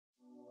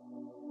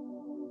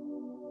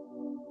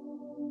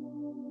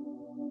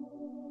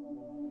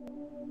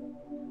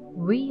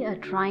We are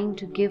trying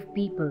to give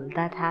people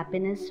that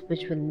happiness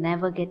which will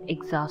never get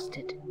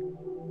exhausted.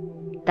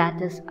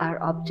 That is our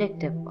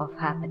objective of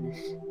happiness.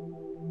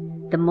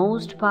 The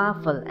most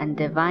powerful and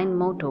divine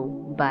motto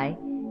by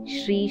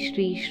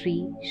Srila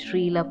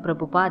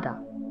Prabhupada.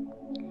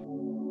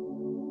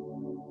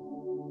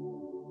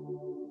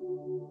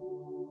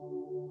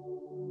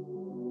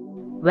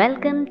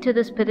 Welcome to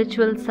the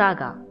Spiritual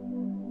Saga,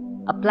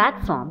 a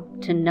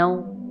platform to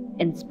know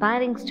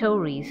inspiring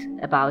stories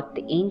about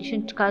the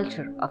ancient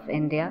culture of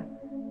India,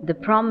 the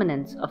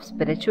prominence of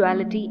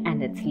spirituality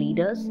and its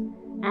leaders,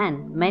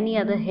 and many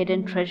other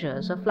hidden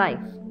treasures of life.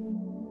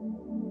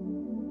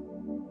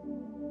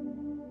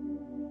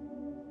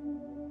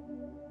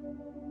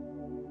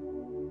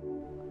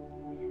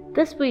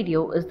 This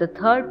video is the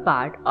third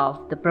part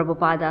of the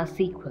Prabhupada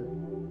sequel.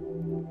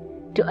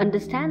 To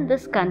understand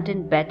this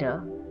content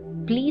better,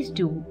 please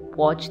do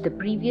watch the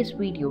previous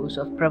videos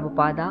of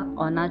Prabhupada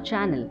on our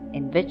channel,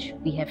 in which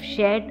we have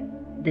shared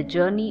the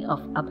journey of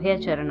Abhay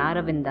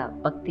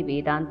Charanaravinda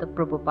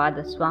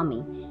Bhaktivedanta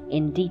Swami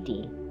in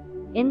detail.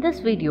 In this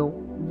video,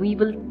 we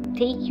will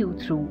take you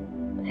through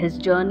his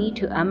journey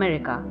to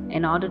America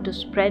in order to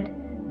spread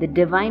the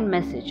divine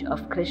message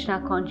of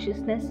Krishna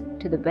Consciousness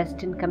to the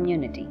Western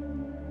community.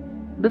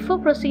 Before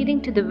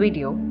proceeding to the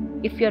video,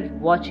 if you are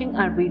watching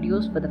our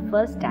videos for the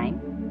first time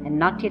and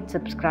not yet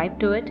subscribed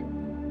to it,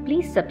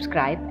 please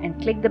subscribe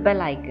and click the bell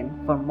icon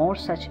for more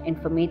such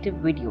informative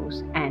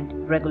videos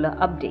and regular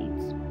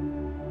updates.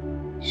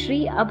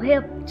 Sri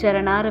Abhay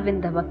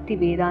Charanaravinda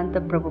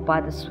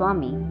Bhaktivedanta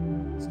Swami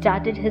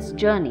started his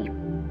journey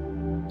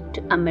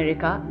to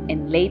America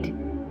in late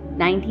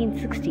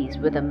 1960s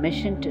with a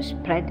mission to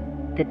spread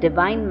the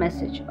divine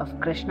message of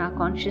Krishna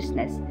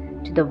Consciousness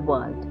to the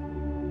world.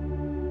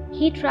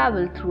 He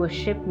travelled through a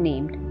ship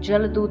named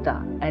Jal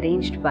Duta,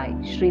 arranged by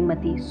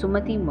Srimati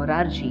Sumati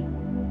Morarji,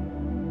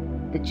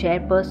 the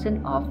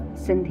chairperson of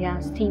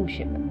Sindhya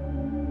steamship.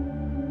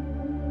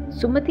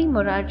 Sumati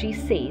Morarji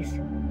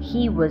says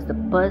he was the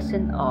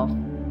person of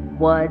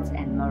words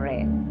and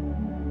morale.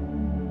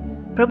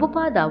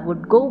 Prabhupada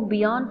would go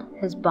beyond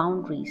his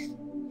boundaries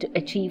to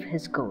achieve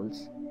his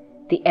goals.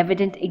 The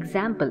evident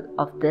example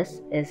of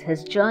this is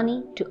his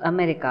journey to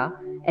America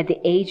at the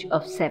age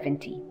of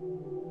 70.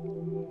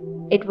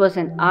 It was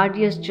an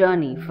arduous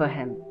journey for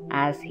him,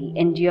 as he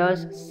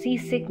endures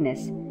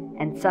seasickness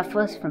and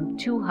suffers from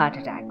 2 heart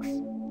attacks.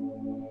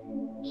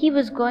 He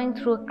was going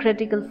through a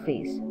critical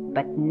phase,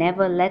 but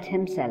never let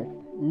himself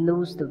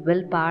lose the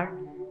willpower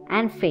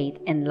and faith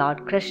in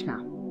Lord Krishna.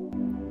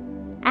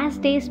 As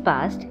days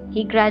passed,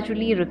 he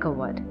gradually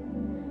recovered.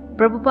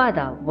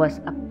 Prabhupada was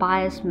a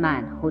pious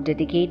man who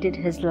dedicated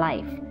his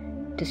life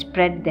to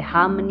spread the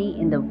harmony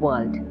in the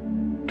world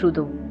through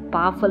the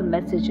powerful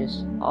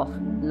messages of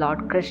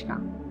Lord Krishna.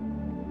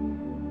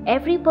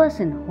 Every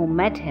person who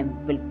met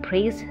him will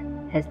praise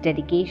his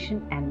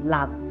dedication and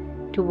love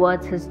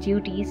towards his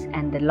duties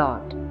and the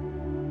Lord.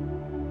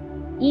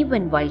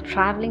 Even while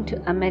traveling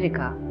to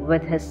America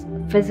with his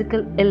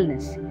physical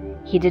illness,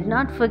 he did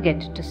not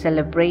forget to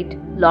celebrate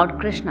Lord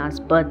Krishna's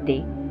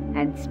birthday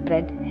and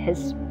spread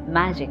his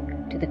magic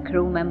to the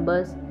crew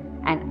members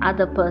and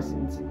other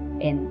persons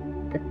in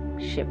the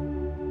ship.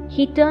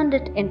 He turned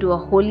it into a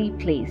holy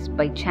place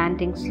by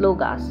chanting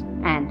slogas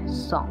and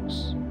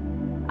songs.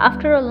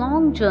 After a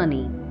long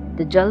journey,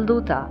 the Jal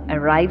Duta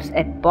arrives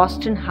at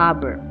Boston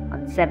Harbor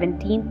on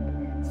 17th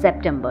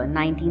September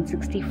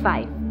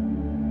 1965.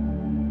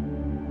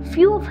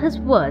 Few of his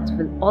words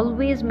will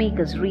always make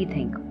us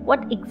rethink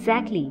what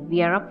exactly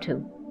we are up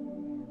to.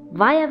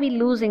 Why are we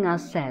losing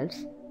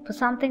ourselves for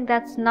something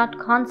that's not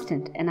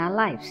constant in our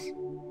lives?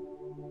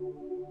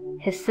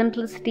 His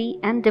simplicity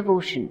and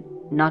devotion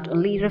not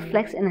only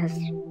reflects in his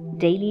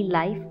daily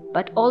life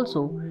but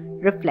also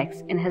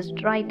reflects in his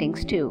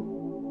writings too.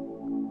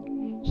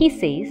 He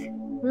says,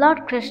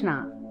 Lord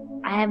Krishna,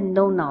 I have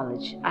no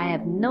knowledge, I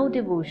have no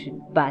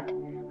devotion, but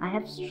I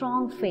have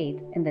strong faith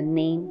in the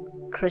name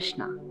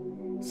Krishna.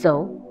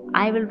 So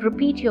I will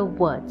repeat your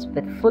words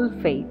with full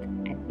faith,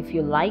 and if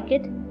you like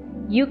it,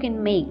 you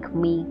can make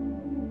me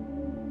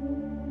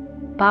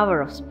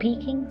power of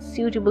speaking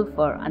suitable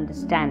for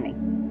understanding.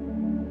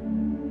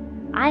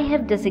 I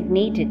have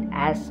designated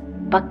as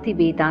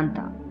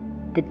Bhaktivedanta,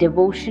 the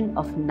devotion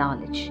of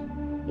knowledge.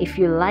 If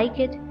you like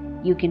it,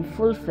 you can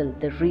fulfill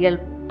the real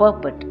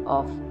purport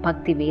of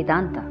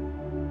Bhaktivedanta.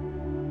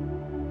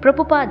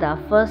 Prabhupada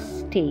first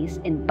stays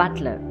in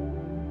Butler,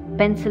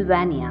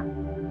 Pennsylvania,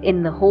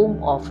 in the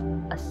home of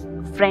a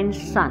friend's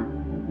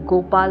son,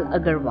 Gopal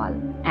Agarwal,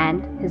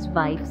 and his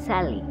wife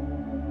Sally.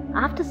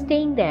 After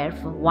staying there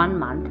for 1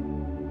 month,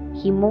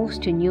 he moves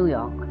to New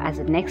York as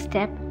a next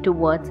step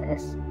towards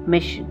his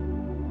mission.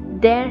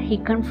 There he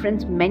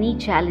confronts many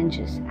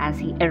challenges as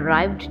he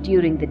arrived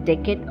during the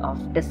decade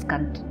of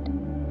discontent,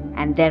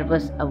 and there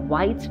was a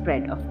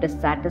widespread of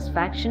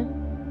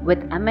dissatisfaction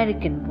with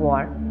American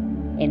war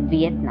in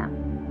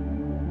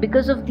Vietnam.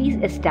 Because of these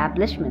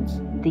establishments,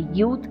 the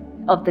youth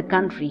of the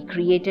country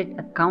created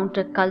a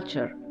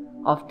counterculture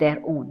of their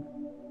own.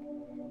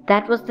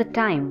 That was the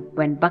time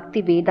when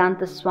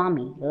Bhaktivedānta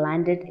Swāmi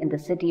landed in the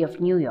city of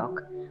New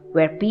York,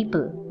 where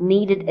people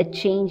needed a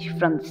change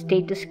from the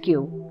status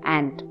quo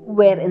and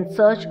were in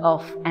search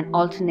of an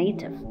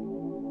alternative.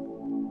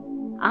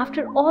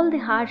 After all the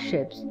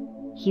hardships,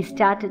 he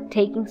started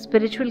taking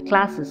spiritual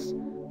classes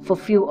for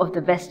few of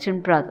the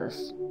Western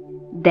brothers.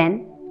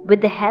 Then,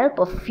 with the help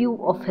of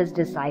few of his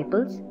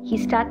disciples, he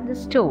started a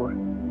store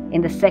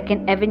in the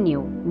 2nd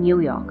Avenue, New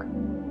York,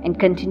 and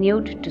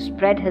continued to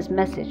spread his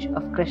message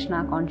of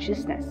Krishna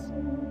Consciousness.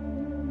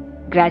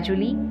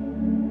 Gradually,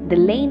 the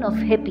lane of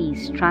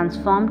hippies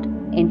transformed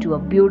into a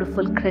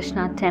beautiful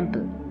Krishna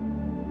temple.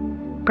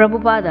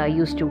 Prabhupada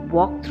used to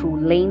walk through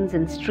lanes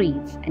and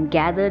streets and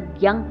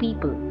gathered young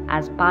people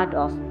as part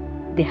of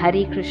the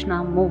Hare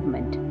Krishna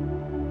Movement.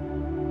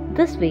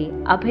 This way,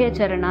 Abhay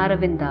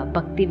Charanaravinda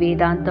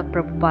Bhaktivedanta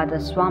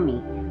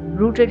Swāmi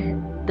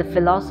rooted the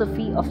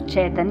philosophy of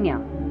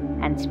Chaitanya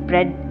and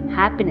spread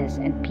happiness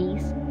and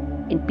peace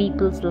in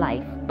people's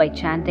life by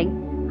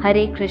chanting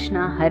Hare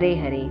Krishna, Hare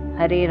Hare,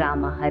 Hare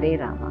Rama, Hare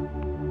Rama.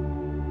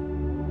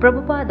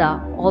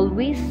 Prabhupada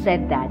always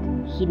said that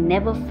he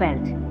never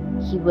felt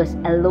he was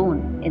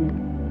alone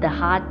in the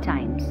hard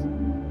times,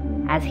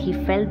 as he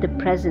felt the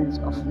presence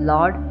of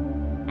Lord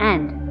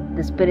and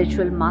the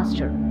spiritual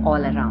master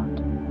all around.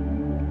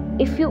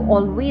 If you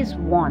always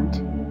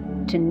want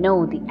to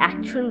know the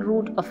actual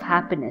root of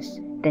happiness,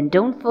 then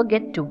don't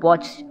forget to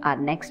watch our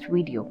next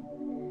video.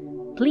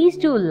 Please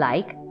do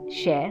like,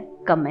 share,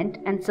 comment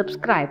and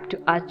subscribe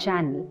to our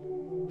channel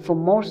for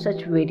more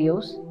such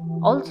videos.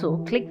 Also,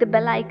 click the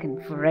bell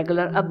icon for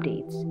regular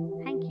updates.